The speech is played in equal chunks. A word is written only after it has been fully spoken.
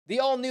The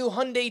all-new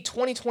Hyundai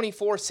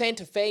 2024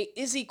 Santa Fe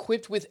is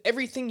equipped with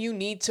everything you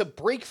need to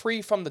break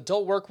free from the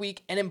dull work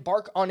week and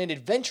embark on an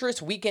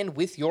adventurous weekend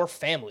with your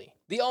family.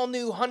 The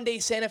all-new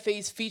Hyundai Santa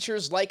Fe's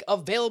features like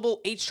available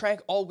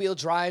H-Track all-wheel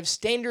drive,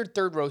 standard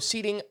third-row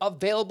seating,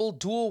 available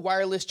dual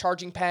wireless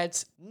charging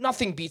pads.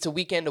 Nothing beats a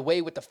weekend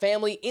away with the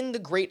family in the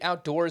great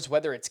outdoors,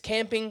 whether it's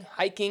camping,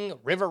 hiking,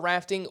 river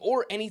rafting,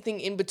 or anything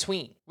in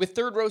between. With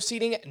third-row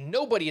seating,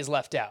 nobody is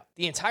left out.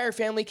 The entire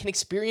family can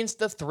experience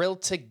the thrill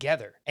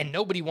together, and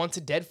nobody wants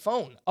a dead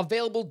phone.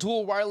 Available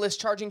dual wireless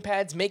charging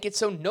pads make it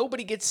so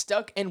nobody gets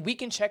stuck, and we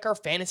can check our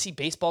fantasy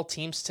baseball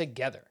teams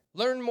together.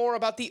 Learn more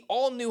about the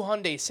all-new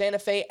Hyundai Santa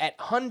Fe at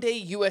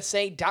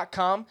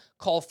HyundaiUSA.com.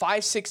 Call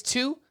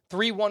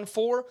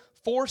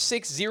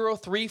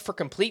 562-314-4603 for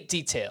complete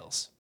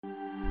details.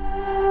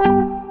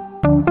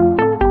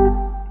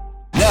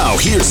 Now,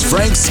 here's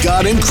Frank,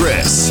 Scott, and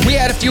Chris. We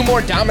had a few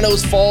more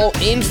dominoes fall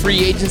in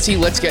free agency.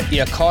 Let's get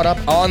you caught up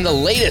on the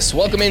latest.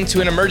 Welcome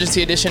into an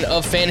emergency edition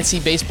of Fantasy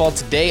Baseball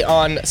today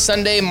on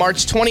Sunday,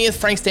 March 20th.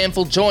 Frank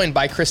Stanfield joined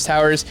by Chris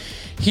Towers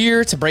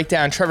here to break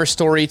down Trevor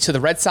Story to the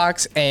Red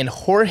Sox and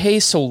Jorge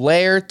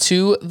Soler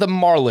to the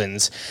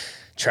Marlins.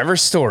 Trevor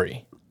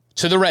Story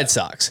to the Red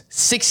Sox.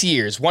 6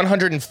 years,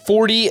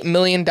 $140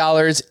 million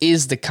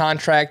is the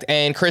contract.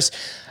 And Chris,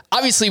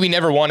 obviously we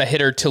never want a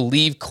hitter to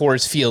leave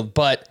Coors Field,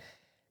 but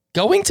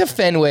going to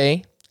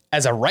Fenway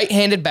as a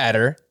right-handed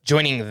batter,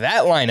 joining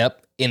that lineup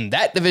in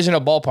that division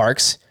of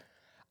ballparks,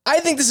 I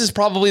think this is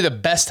probably the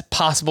best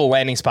possible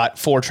landing spot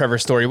for Trevor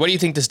Story. What do you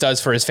think this does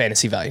for his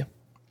fantasy value?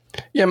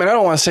 Yeah, I mean, I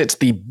don't want to say it's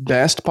the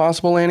best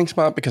possible landing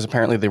spot because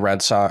apparently the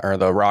Red Sox or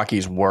the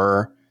Rockies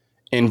were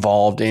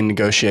involved in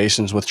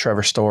negotiations with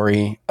Trevor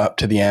Story up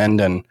to the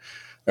end. And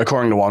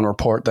according to one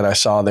report that I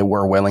saw, they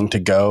were willing to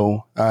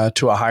go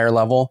to a higher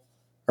level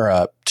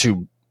or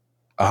to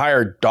a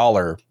higher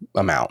dollar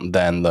amount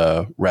than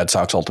the Red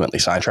Sox ultimately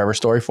signed Trevor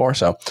Story for.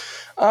 So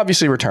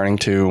obviously returning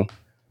to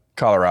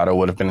Colorado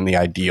would have been the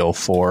ideal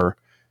for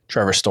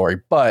Trevor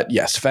Story. But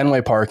yes,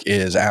 Fenway Park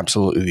is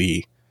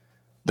absolutely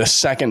the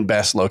second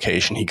best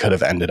location he could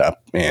have ended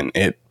up in.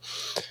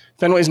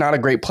 Fenway's not a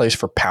great place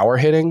for power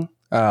hitting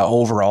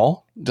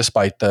overall,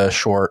 despite the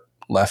short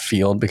left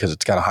field because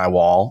it's got a high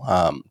wall.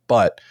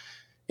 But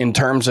in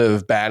terms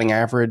of batting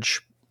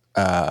average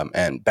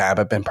and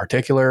BABIP in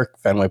particular,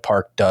 Fenway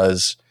Park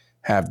does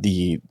have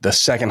the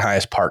second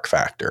highest park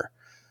factor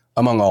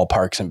among all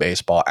parks in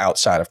baseball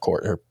outside of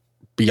Coors or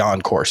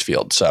beyond Coors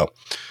Field. So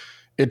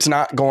it's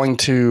not going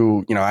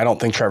to, I don't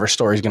think Trevor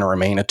Story is going to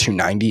remain a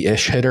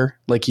 290-ish hitter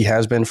like he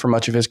has been for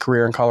much of his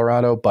career in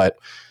Colorado, but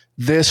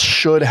this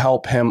should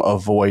help him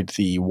avoid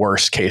the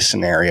worst case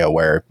scenario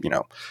where,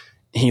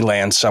 he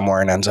lands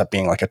somewhere and ends up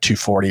being like a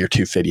 240 or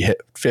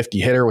 250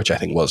 hitter, which I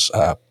think was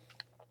a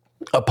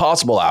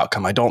possible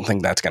outcome. I don't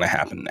think that's going to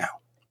happen now.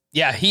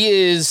 Yeah, he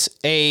is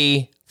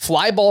a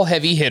fly ball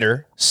heavy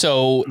hitter.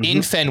 So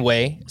in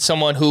Fenway,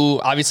 someone who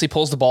obviously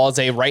pulls the ball as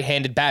a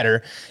right-handed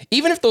batter,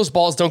 even if those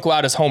balls don't go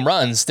out as home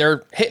runs,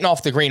 they're hitting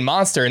off the green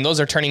monster and those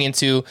are turning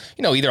into,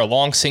 either a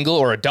long single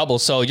or a double.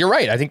 So you're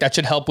right. I think that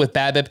should help with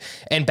BABIP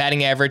and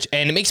batting average.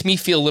 And it makes me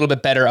feel a little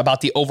bit better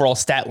about the overall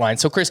stat line.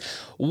 So Chris,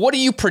 what are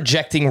you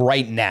projecting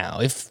right now?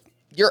 If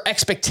your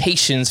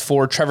expectations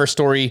for Trevor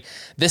Story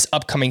this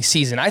upcoming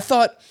season, I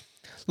thought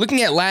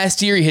looking at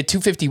last year, he hit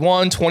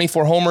 251,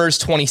 24 homers,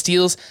 20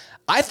 steals.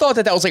 I thought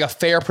that was like a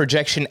fair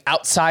projection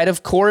outside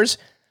of Coors,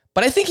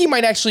 but I think he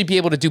might actually be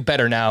able to do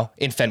better now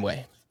in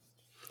Fenway.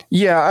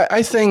 Yeah,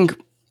 I think,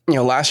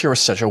 last year was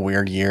such a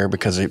weird year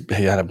because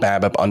he had a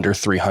BABIP under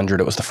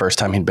 300. It was the first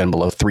time he'd been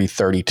below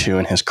 332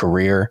 in his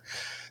career.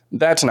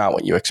 That's not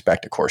what you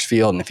expect at Coors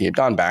Field. And if he had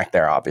gone back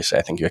there, obviously,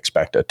 I think you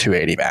expect a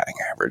 280 batting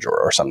average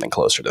or something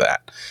closer to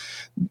that.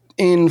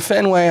 In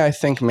Fenway, I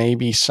think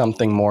maybe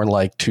something more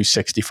like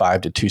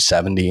 265 to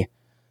 270,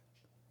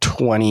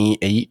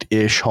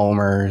 28-ish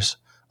homers,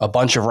 a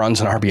bunch of runs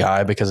and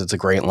RBI because it's a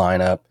great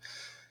lineup.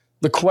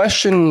 The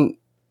question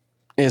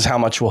is how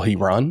much will he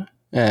run?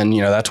 And,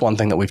 that's one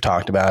thing that we've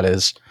talked about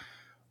is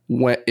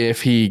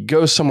if he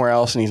goes somewhere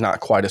else and he's not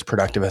quite as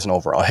productive as an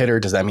overall hitter,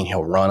 does that mean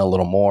he'll run a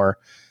little more?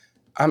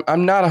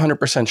 I'm not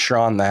 100% sure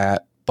on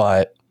that,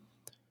 but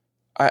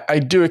I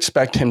do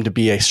expect him to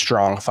be a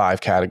strong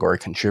 5-category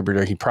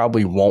contributor. He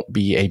probably won't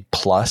be a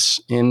plus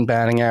in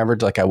batting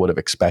average like I would have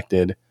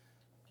expected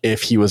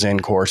if he was in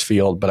Coors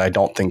Field, but I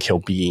don't think he'll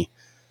be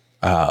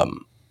a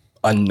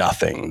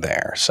nothing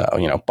there. So,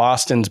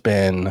 Boston's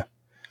been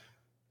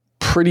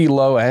pretty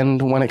low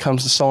end when it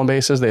comes to stolen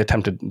bases.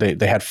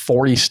 They had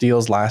 40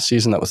 steals last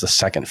season. That was the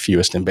second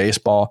fewest in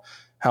baseball.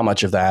 How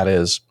much of that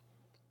is,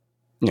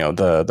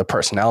 the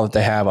personnel that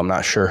they have? I'm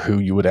not sure who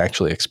you would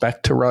actually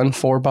expect to run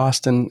for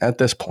Boston at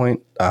this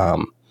point.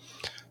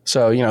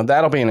 So,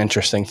 that'll be an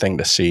interesting thing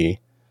to see.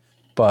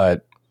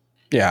 But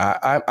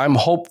yeah, I'm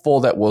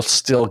hopeful that we'll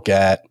still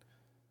get,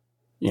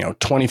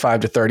 25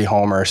 to 30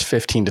 homers,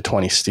 15 to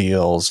 20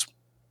 steals,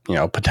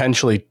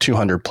 potentially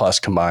 200 plus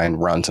combined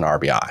runs and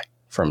RBI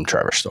from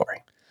Trevor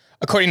Story.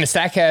 According to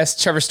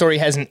StatCast, Trevor Story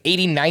has an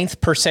 89th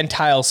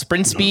percentile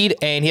sprint speed,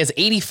 and he has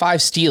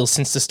 85 steals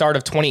since the start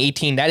of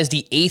 2018. That is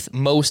the 8th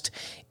most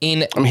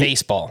in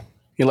baseball.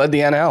 He led the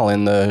NL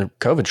in the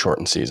COVID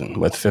shortened season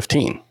with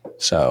 15.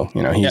 So,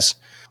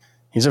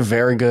 he's a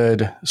very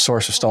good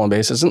source of stolen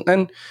bases.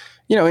 And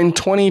in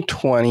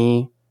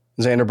 2020,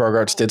 Xander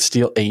Bogaerts did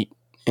steal 8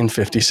 in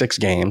 56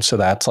 games. So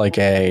that's like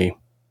a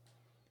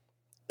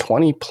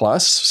 20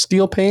 plus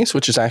steal pace,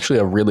 which is actually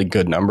a really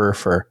good number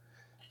for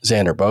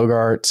Xander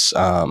Bogaerts.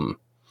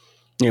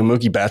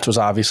 Mookie Betts was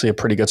obviously a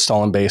pretty good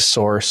stolen base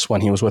source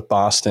when he was with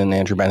Boston.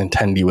 Andrew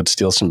Benintendi would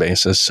steal some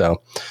bases.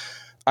 So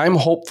I'm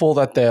hopeful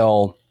that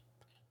they'll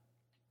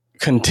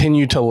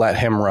continue to let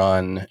him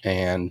run,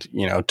 and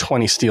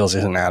 20 steals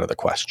isn't out of the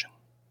question.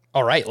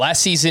 All right.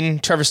 Last season,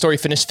 Trevor Story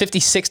finished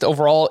 56th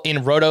overall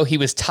in Roto. He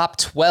was top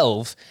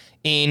 12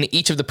 in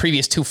each of the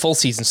previous 2 full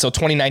seasons. So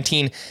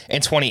 2019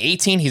 and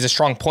 2018, he's a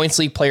strong points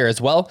league player as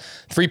well.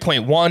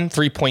 3.1,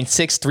 3.6,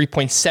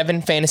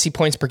 3.7 fantasy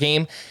points per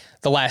game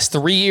the last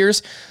 3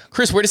 years.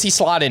 Chris, where does he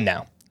slot in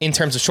now in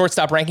terms of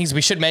shortstop rankings?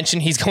 We should mention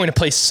he's going to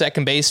play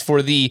second base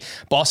for the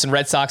Boston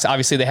Red Sox.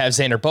 Obviously, they have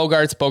Xander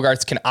Bogaerts.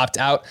 Bogaerts can opt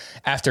out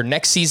after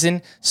next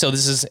season. So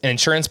this is an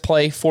insurance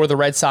play for the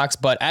Red Sox.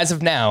 But as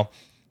of now,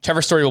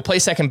 Trevor Story will play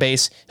second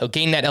base. He'll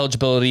gain that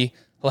eligibility.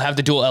 He'll have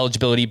the dual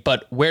eligibility,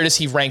 but where does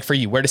he rank for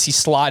you? Where does he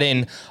slot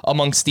in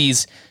amongst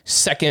these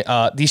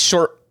shortstop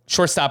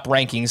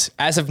rankings?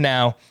 As of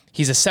now,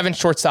 he's a 7th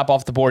shortstop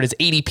off the board. His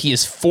ADP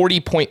is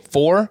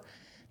 40.4.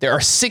 There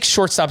are 6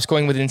 shortstops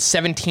going within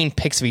 17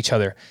 picks of each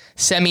other.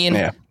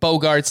 Semien,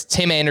 Bogaerts,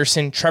 Tim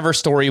Anderson, Trevor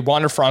Story,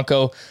 Wander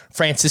Franco,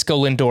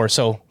 Francisco Lindor.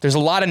 So there's a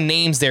lot of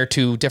names there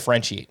to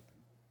differentiate.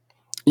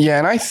 Yeah,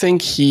 and I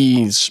think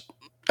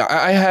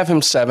I have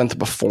him 7th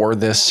before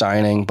this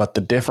signing, but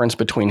the difference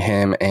between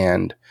him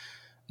and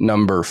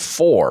number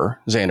 4,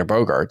 Xander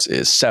Bogaerts,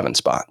 is 7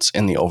 spots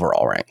in the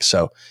overall rank.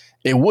 So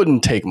it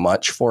wouldn't take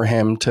much for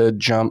him to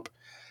jump.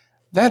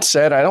 That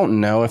said, I don't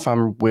know if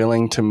I'm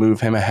willing to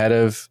move him ahead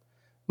of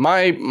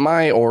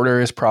my order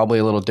is probably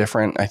a little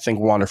different. I think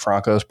Wander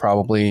Franco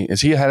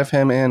is he ahead of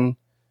him in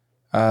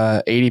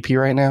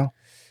ADP right now?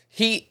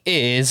 He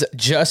is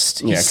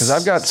just, because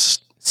I've got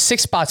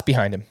 6 spots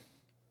behind him.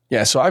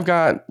 Yeah, so I've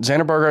got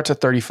Xander Bogaerts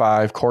at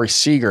 35, Corey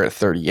Seager at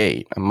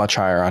 38. I'm much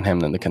higher on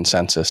him than the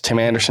consensus. Tim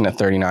Anderson at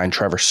 39,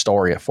 Trevor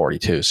Story at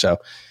 42. So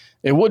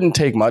it wouldn't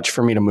take much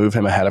for me to move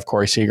him ahead of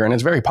Corey Seager, and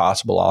it's very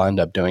possible I'll end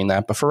up doing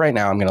that. But for right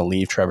now, I'm going to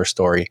leave Trevor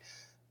Story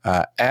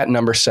at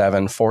number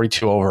 7,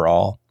 42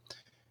 overall.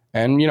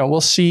 And,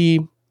 we'll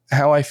see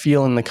how I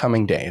feel in the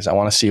coming days. I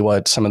want to see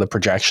what some of the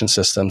projection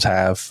systems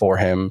have for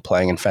him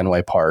playing in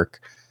Fenway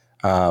Park.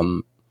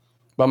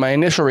 But my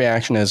initial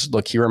reaction is,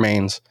 look, he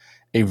remains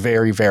a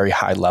very, very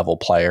high level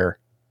player,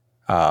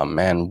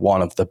 and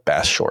one of the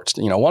best shorts,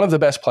 one of the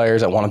best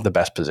players at one of the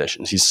best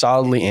positions. He's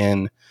solidly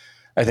in,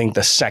 I think,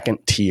 the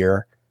 2nd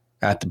tier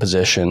at the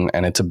position,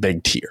 and it's a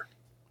big tier.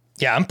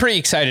 Yeah, I'm pretty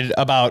excited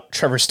about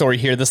Trevor Story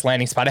here, this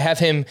landing spot. I have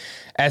him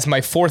as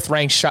my 4th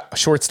ranked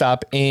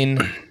shortstop in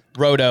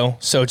Roto.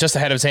 So just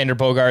ahead of Xander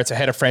Bogaerts,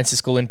 ahead of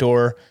Francisco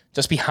Lindor,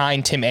 just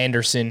behind Tim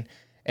Anderson.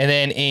 And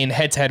then in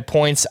head-to-head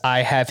points,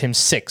 I have him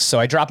 6th. So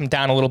I drop him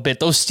down a little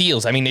bit. Those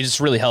steals, they just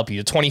really help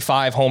you. A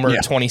 25 homer,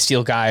 20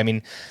 steal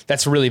guy.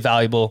 That's really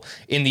valuable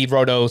in the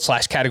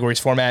Roto/categories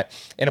format.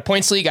 In a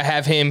points league, I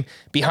have him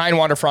behind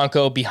Wander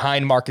Franco,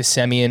 behind Marcus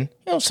Semien.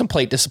 Some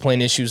plate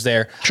discipline issues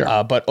there.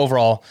 Sure. But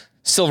overall,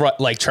 still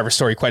like Trevor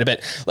Story quite a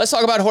bit. Let's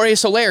talk about Jorge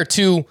Soler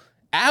to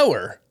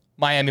our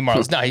Miami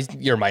Marlins. No,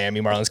 you're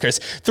Miami Marlins, Chris.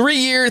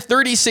 3-year,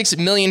 $36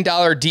 million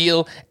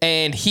deal,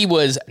 and he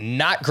was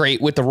not great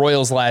with the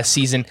Royals last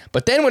season,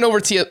 but then went over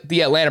to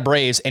the Atlanta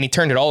Braves, and he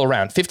turned it all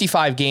around.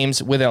 55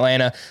 games with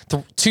Atlanta,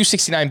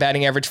 269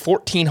 batting average,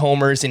 14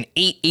 homers, and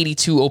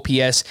 882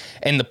 OPS,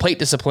 and the plate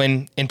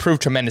discipline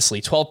improved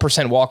tremendously.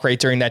 12% walk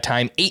rate during that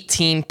time,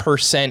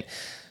 18%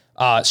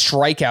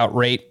 strikeout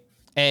rate,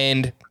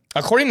 and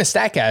according to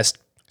StatCast,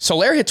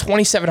 Soler hit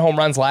 27 home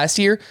runs last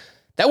year.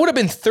 That would have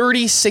been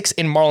 36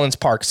 in Marlins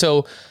Park.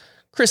 So,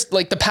 Chris,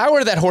 the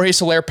power that Jorge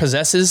Soler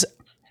possesses,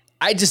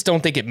 I just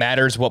don't think it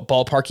matters what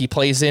ballpark he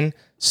plays in.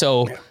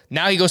 So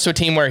now he goes to a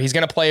team where he's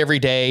going to play every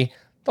day.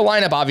 The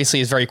lineup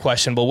obviously is very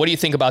questionable. What do you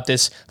think about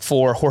this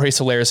for Jorge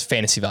Soler's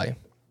fantasy value?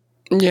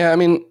 Yeah,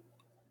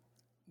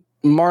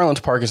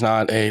 Marlins Park is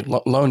not a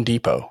Lone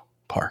Depot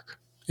Park.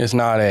 It's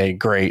not a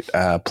great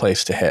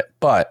place to hit,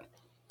 but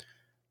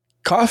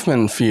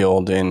Kauffman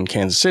Field in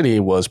Kansas City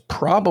was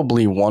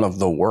probably one of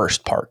the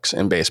worst parks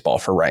in baseball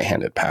for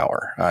right-handed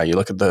power. You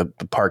look at the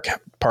park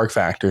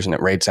factors, and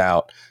it rates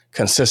out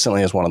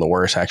consistently as one of the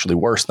worst, actually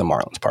worse than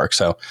Marlins Park.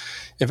 So,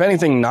 if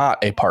anything,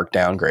 not a park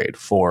downgrade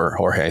for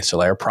Jorge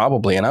Soler,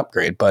 probably an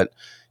upgrade. But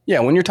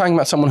yeah, when you're talking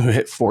about someone who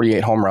hit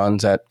 48 home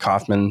runs at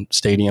Kauffman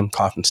Stadium in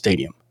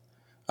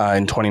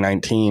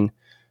 2019,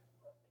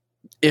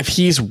 if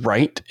he's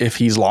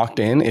locked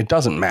in, it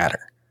doesn't matter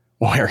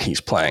where he's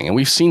playing. And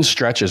we've seen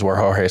stretches where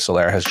Jorge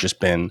Soler has just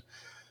been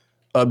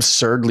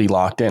absurdly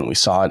locked in. We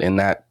saw it in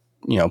that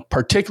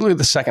particularly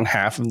the second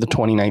half of the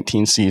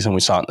 2019 season.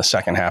 We saw it in the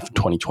second half of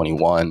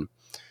 2021.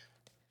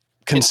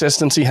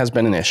 Consistency has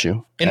been an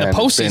issue. In the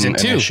postseason,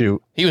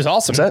 too. He was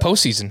awesome in the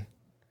postseason.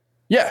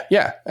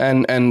 Yeah.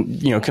 And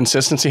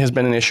consistency has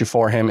been an issue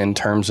for him in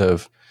terms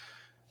of,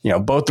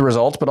 both the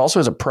results, but also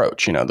his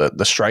approach. The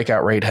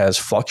strikeout rate has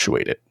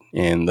fluctuated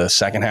in the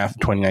second half of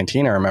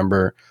 2019. I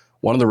remember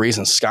one of the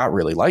reasons Scott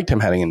really liked him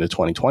heading into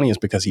 2020 is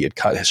because he had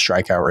cut his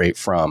strikeout rate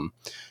from,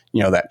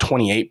 that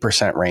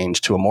 28%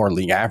 range to a more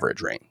league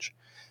average range.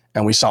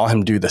 And we saw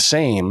him do the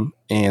same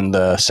in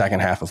the second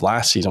half of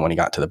last season when he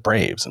got to the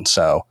Braves. And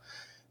so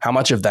how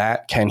much of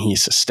that can he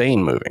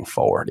sustain moving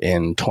forward?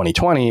 In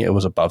 2020, it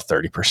was above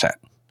 30%.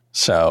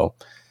 So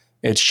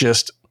it's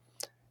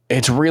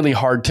really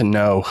hard to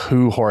know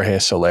who Jorge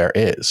Soler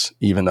is,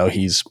 even though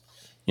he's,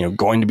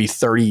 going to be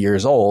 30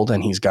 years old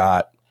and he is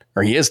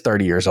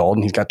 30 years old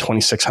and he's got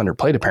 2,600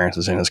 plate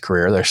appearances in his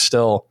career. There's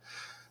still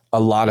a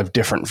lot of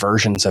different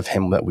versions of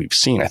him that we've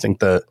seen. I think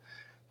the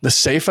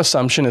safe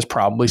assumption is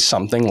probably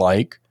something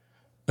like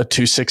a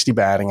 260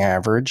 batting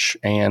average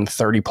and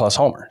 30 plus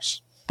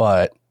homers,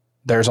 but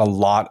there's a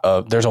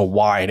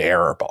wide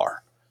error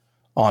bar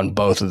on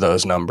both of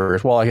those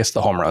numbers. Well, I guess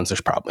the home runs,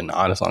 there's probably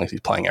not. As long as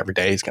he's playing every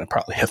day, he's going to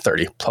probably hit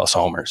 30 plus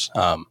homers.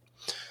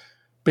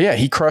 But yeah,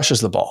 he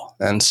crushes the ball.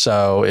 And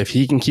so if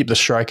he can keep the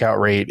strikeout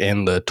rate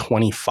in the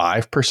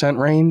 25%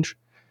 range,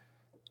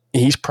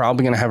 he's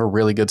probably going to have a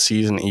really good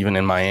season, even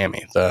in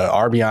Miami. The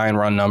RBI and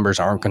run numbers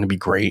aren't going to be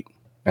great.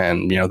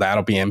 And,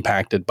 that'll be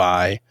impacted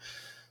by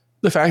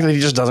the fact that he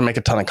just doesn't make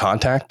a ton of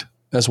contact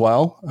as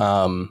well.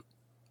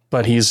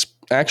 But he's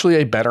actually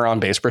a better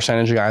on base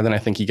percentage guy than I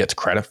think he gets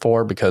credit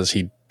for, because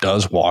he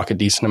does walk a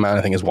decent amount.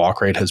 I think his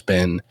walk rate has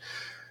been,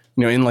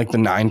 in like the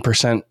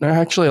 9%, or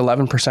actually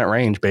 11%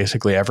 range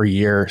basically every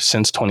year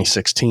since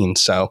 2016.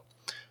 So,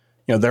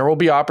 there will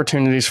be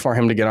opportunities for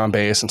him to get on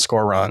base and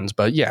score runs.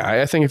 But yeah,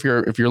 I think if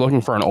you're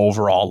looking for an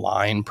overall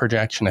line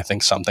projection, I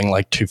think something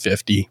like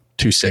 250,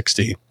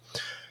 260,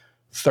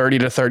 30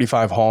 to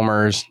 35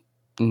 homers,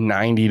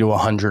 90 to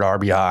 100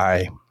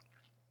 RBI,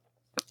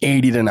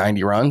 80 to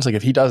 90 runs. Like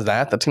if he does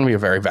that, that's going to be a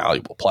very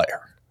valuable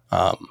player.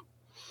 And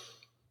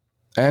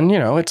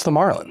it's the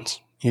Marlins.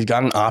 He's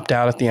got an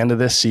opt-out at the end of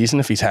this season.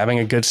 If he's having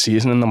a good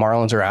season and the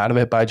Marlins are out of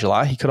it by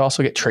July, he could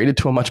also get traded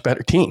to a much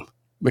better team,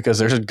 because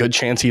there's a good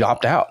chance he'd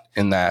opt out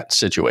in that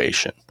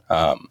situation.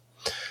 So,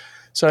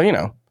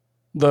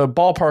 the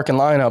ballpark and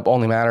lineup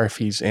only matter if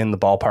he's in the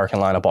ballpark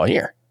and lineup all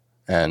year.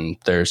 And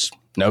there's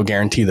no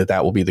guarantee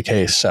that will be the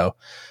case. So,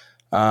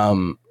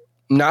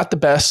 not the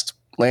best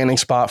landing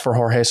spot for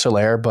Jorge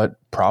Soler, but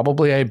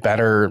probably a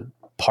better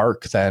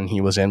park than he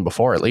was in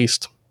before, at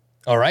least.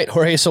 All right,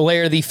 Jorge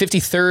Soler, the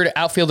 53rd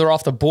outfielder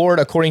off the board,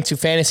 according to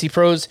Fantasy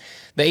Pros.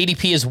 The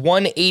ADP is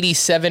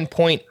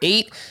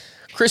 187.8.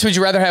 Chris, would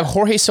you rather have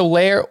Jorge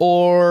Soler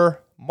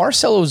or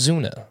Marcell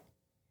Ozuna?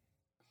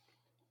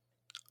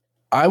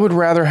 I would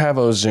rather have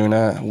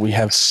Ozuna. We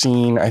have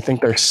seen, I think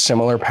there's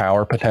similar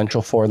power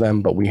potential for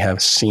them, but we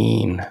have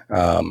seen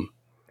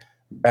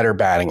better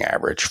batting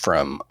average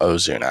from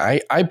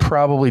Ozuna. I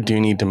probably do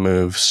need to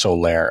move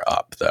Soler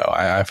up, though.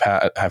 I've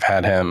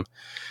had him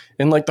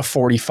in like the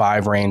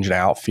 45 range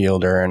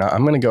outfielder, and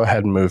I'm going to go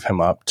ahead and move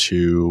him up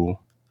to,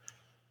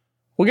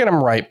 we'll get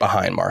him right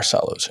behind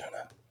Marcell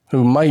Ozuna,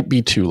 who might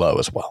be too low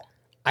as well.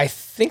 I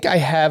think I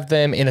have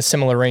them in a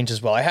similar range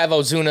as well. I have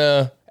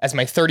Ozuna as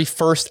my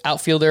 31st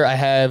outfielder. I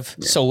have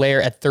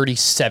Soler at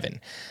 37.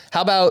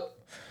 How about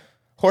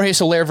Jorge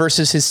Soler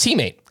versus his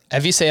teammate,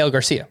 Avisail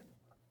Garcia?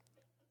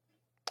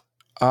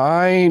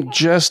 I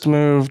just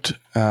moved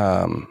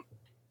Jorge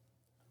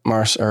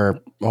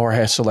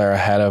Soler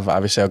ahead of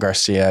Avisail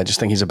Garcia. I just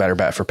think he's a better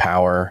bet for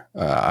power.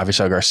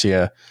 Avisail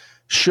Garcia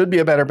should be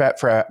a better bet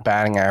for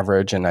batting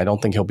average, and I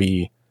don't think he'll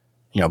be,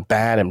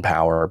 bad in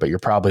power, but you're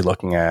probably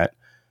looking at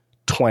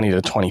 20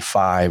 to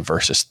 25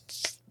 versus,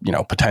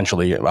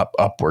 potentially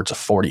upwards of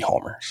 40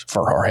 homers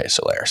for Jorge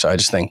Soler. So I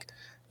just think,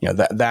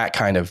 that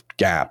kind of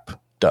gap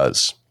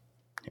does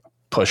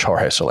push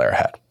Jorge Soler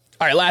ahead.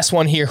 All right, last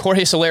one here.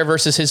 Jorge Soler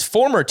versus his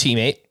former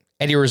teammate,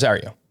 Eddie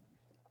Rosario.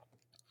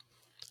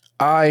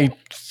 I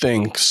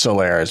think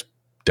Soler is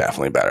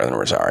definitely better than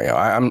Rosario.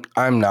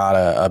 I'm not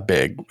a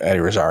big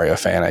Eddie Rosario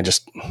fan.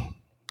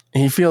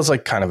 He feels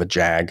like kind of a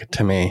jag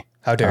to me.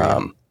 How dare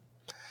you?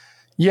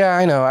 Yeah,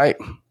 I know. I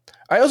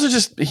also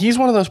he's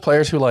one of those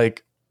players who I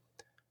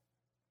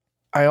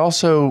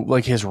also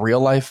like his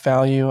real life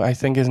value, I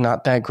think, is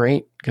not that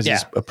great because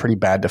he's a pretty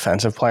bad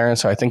defensive player. And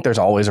so I think there's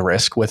always a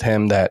risk with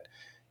him that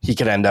he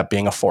could end up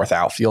being a fourth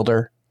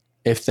outfielder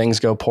if things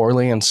go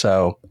poorly. And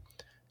so,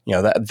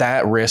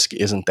 that risk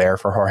isn't there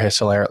for Jorge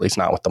Soler, at least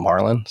not with the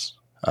Marlins.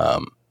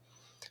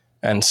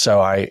 And so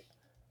I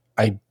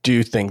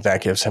do think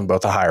that gives him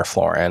both a higher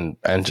floor and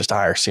just a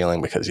higher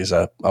ceiling because he's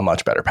a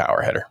much better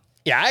power hitter.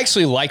 Yeah, I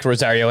actually like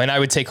Rosario, and I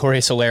would take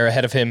Jorge Soler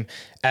ahead of him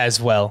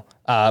as well.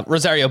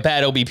 Rosario,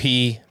 bad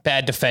OBP,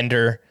 bad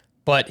defender,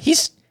 but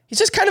he's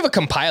just kind of a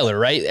compiler,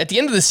 right? At the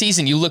end of the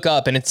season, you look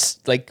up and it's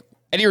like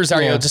Eddie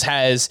Rosario just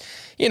has,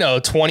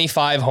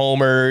 25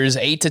 homers,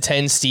 8 to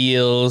 10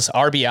 steals,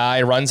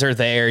 RBI, runs are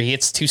there. He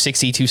hits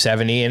 260,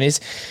 270, and he's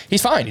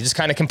fine. He just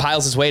kind of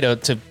compiles his way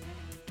to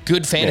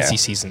good fantasy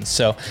seasons.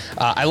 So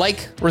I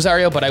like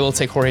Rosario, but I will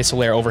take Jorge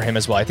Soler over him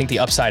as well. I think the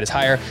upside is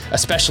higher,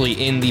 especially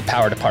in the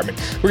power department.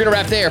 We're going to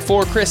wrap there.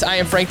 For Chris, I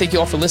am Frank. Thank you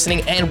all for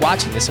listening and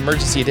watching this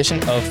emergency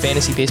edition of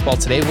Fantasy Baseball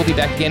Today. We'll be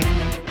back again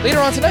later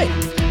on tonight.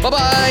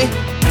 Bye-bye.